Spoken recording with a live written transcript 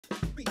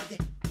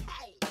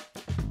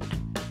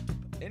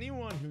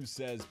Anyone who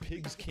says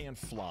pigs can't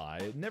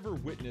fly never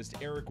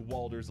witnessed Erick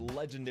Walder's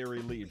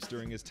legendary leaps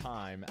during his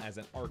time as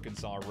an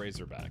Arkansas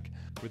Razorback.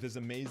 With his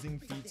amazing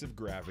feats of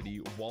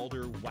gravity,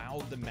 Walder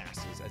wowed the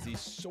masses as he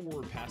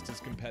soared past his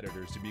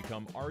competitors to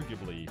become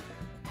arguably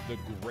the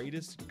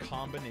greatest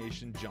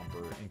combination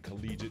jumper in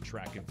collegiate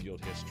track and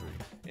field history.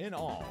 In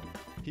all,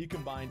 he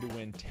combined to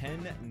win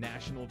 10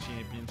 national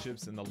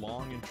championships in the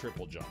long and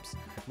triple jumps,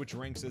 which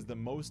ranks as the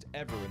most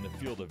ever in the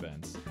field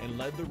events, and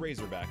led the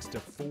Razorbacks to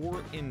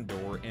 4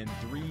 indoor and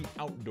 3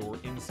 outdoor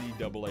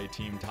NCAA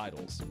team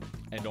titles.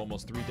 And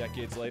almost 3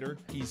 decades later,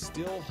 he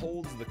still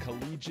holds the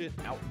collegiate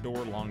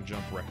outdoor long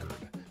jump record.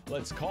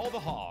 Let's call the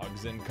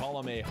Hogs and call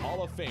him a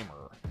Hall of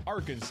Famer,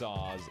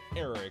 Arkansas's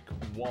Erick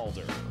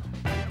Walder.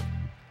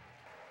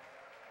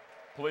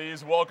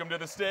 Please welcome to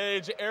the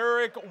stage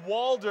Erick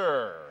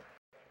Walder.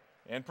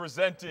 And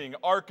presenting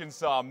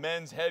Arkansas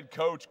men's head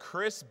coach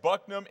Chris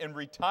Bucknam and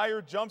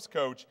retired jumps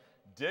coach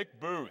Dick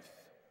Booth.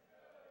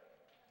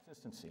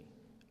 Consistency.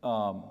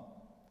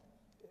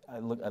 I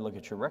look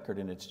at your record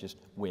and it's just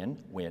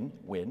win, win,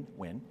 win,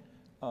 win.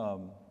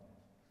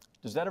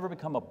 Does that ever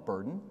become a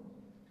burden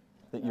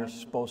that you're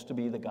supposed to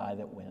be the guy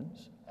that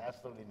wins?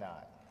 Absolutely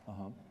not.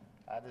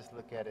 I just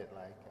look at it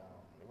like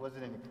it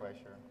wasn't any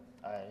pressure.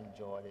 I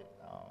enjoyed it.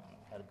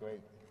 Had a great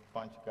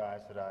bunch of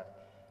guys that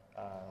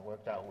I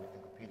worked out with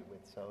and competed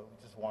with, so it was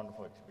just a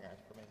wonderful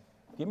experience for me.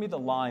 Give me the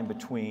line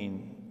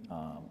between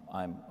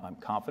I'm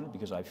confident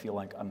because I feel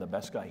like I'm the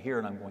best guy here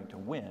and I'm going to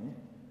win,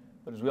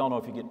 but as we all know,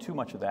 if you get too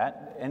much of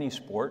that, any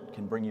sport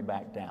can bring you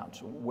back down.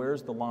 So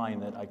where's the line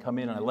that I come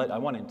in and I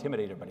want to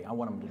intimidate everybody. I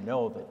want them to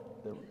know that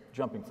they're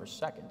jumping for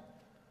second,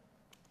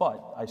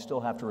 but I still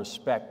have to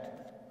respect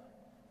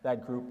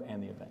that group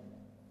and the event.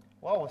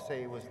 Well, I would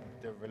say it was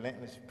the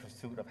relentless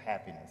pursuit of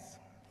happiness,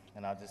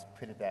 and I'll just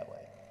put it that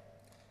way.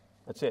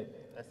 That's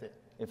it? That's it.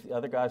 If the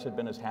other guys had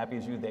been as happy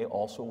as you, they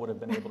also would have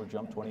been able to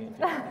jump 28 feet.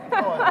 No,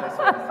 that's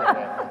what I say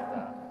that,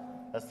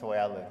 but that's the way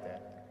I looked at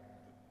it.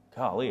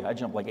 Golly, I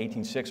jumped like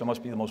 18.6. I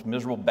must be the most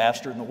miserable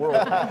bastard in the world.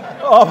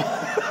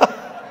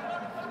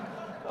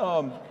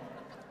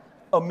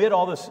 Amid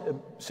all this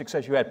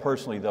success you had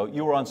personally, though,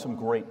 you were on some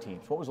great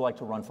teams. What was it like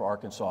to run for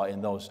Arkansas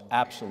in those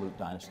absolute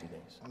dynasty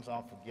days? It was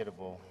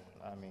unforgettable.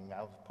 I mean,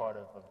 I was part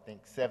of, I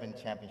think, 7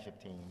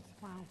 championship teams.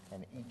 Wow.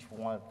 And each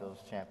one of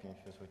those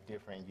championships was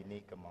different and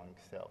unique among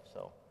itself.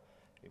 So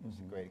it was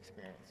a great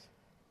experience.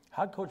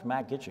 How'd Coach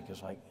Matt get you?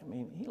 Because,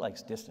 he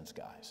likes distance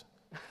guys.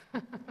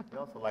 He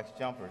also likes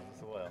jumpers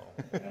as well.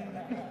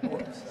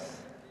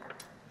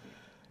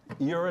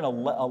 You're in a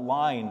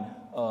line,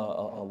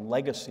 a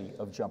legacy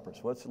of jumpers.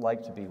 What's it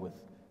like to be with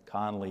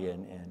Conley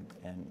and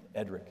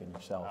Edric and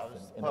yourself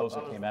and those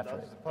that came after it? I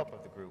was the pup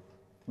of the group.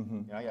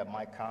 You know, you have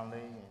Mike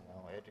Conley,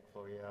 Edric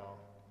Florial,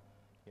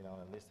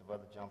 a list of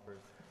other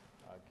jumpers,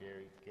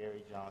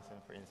 Gary Johnson,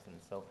 for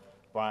instance, so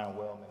Brian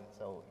Wellman.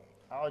 So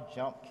our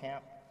jump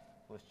camp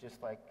was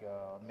just like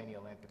mini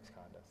Olympics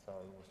kind of. So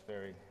it was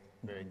very,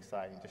 very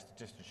exciting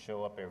just to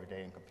show up every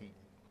day and compete.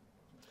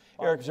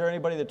 Eric, is there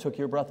anybody that took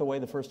your breath away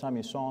the first time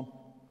you saw him?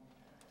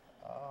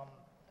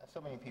 So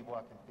many people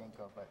I can think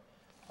of, but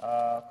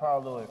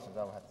Carl Lewis, as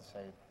I would have to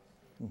say,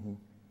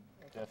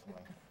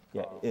 definitely.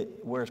 Yeah,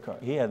 where's Carl?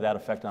 He had that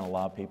effect on a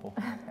lot of people.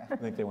 I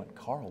think they went,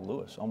 Carl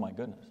Lewis, oh my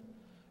goodness.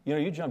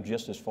 You jumped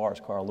just as far as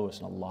Carl Lewis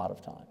in a lot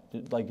of time.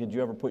 Did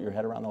you ever put your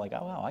head around there like,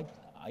 oh wow,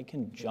 I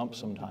can jump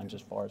sometimes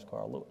as far as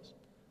Carl Lewis?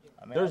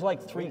 There's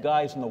like 3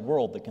 guys in the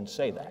world that can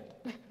say that.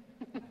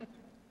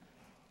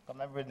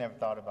 I've never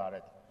thought about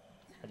it.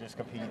 I just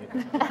competed.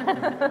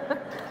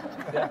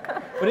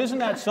 Yeah. But isn't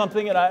that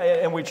something,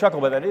 and we chuckle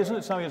about that, isn't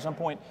it something at some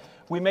point,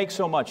 we make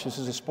so much, this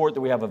is a sport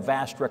that we have a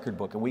vast record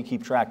book and we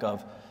keep track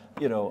of,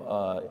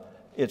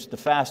 it's the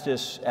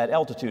fastest at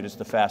altitude, it's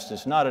the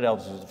fastest not at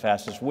altitude, it's the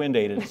fastest wind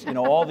aided, it's,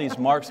 all these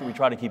marks that we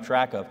try to keep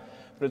track of.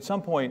 But at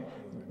some point,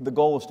 the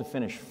goal is to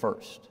finish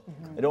first.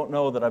 I don't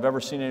know that I've ever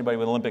seen anybody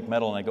with an Olympic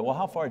medal and I go, well,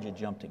 how far did you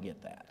jump to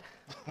get that?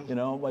 Do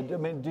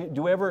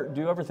you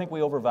ever think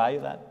we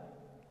overvalue that?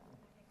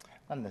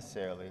 Not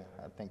necessarily.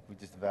 I think we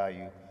just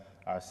value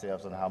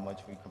ourselves and how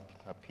much we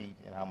compete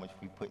and how much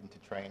we put into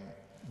training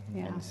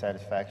and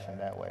satisfaction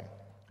that way.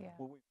 Yeah.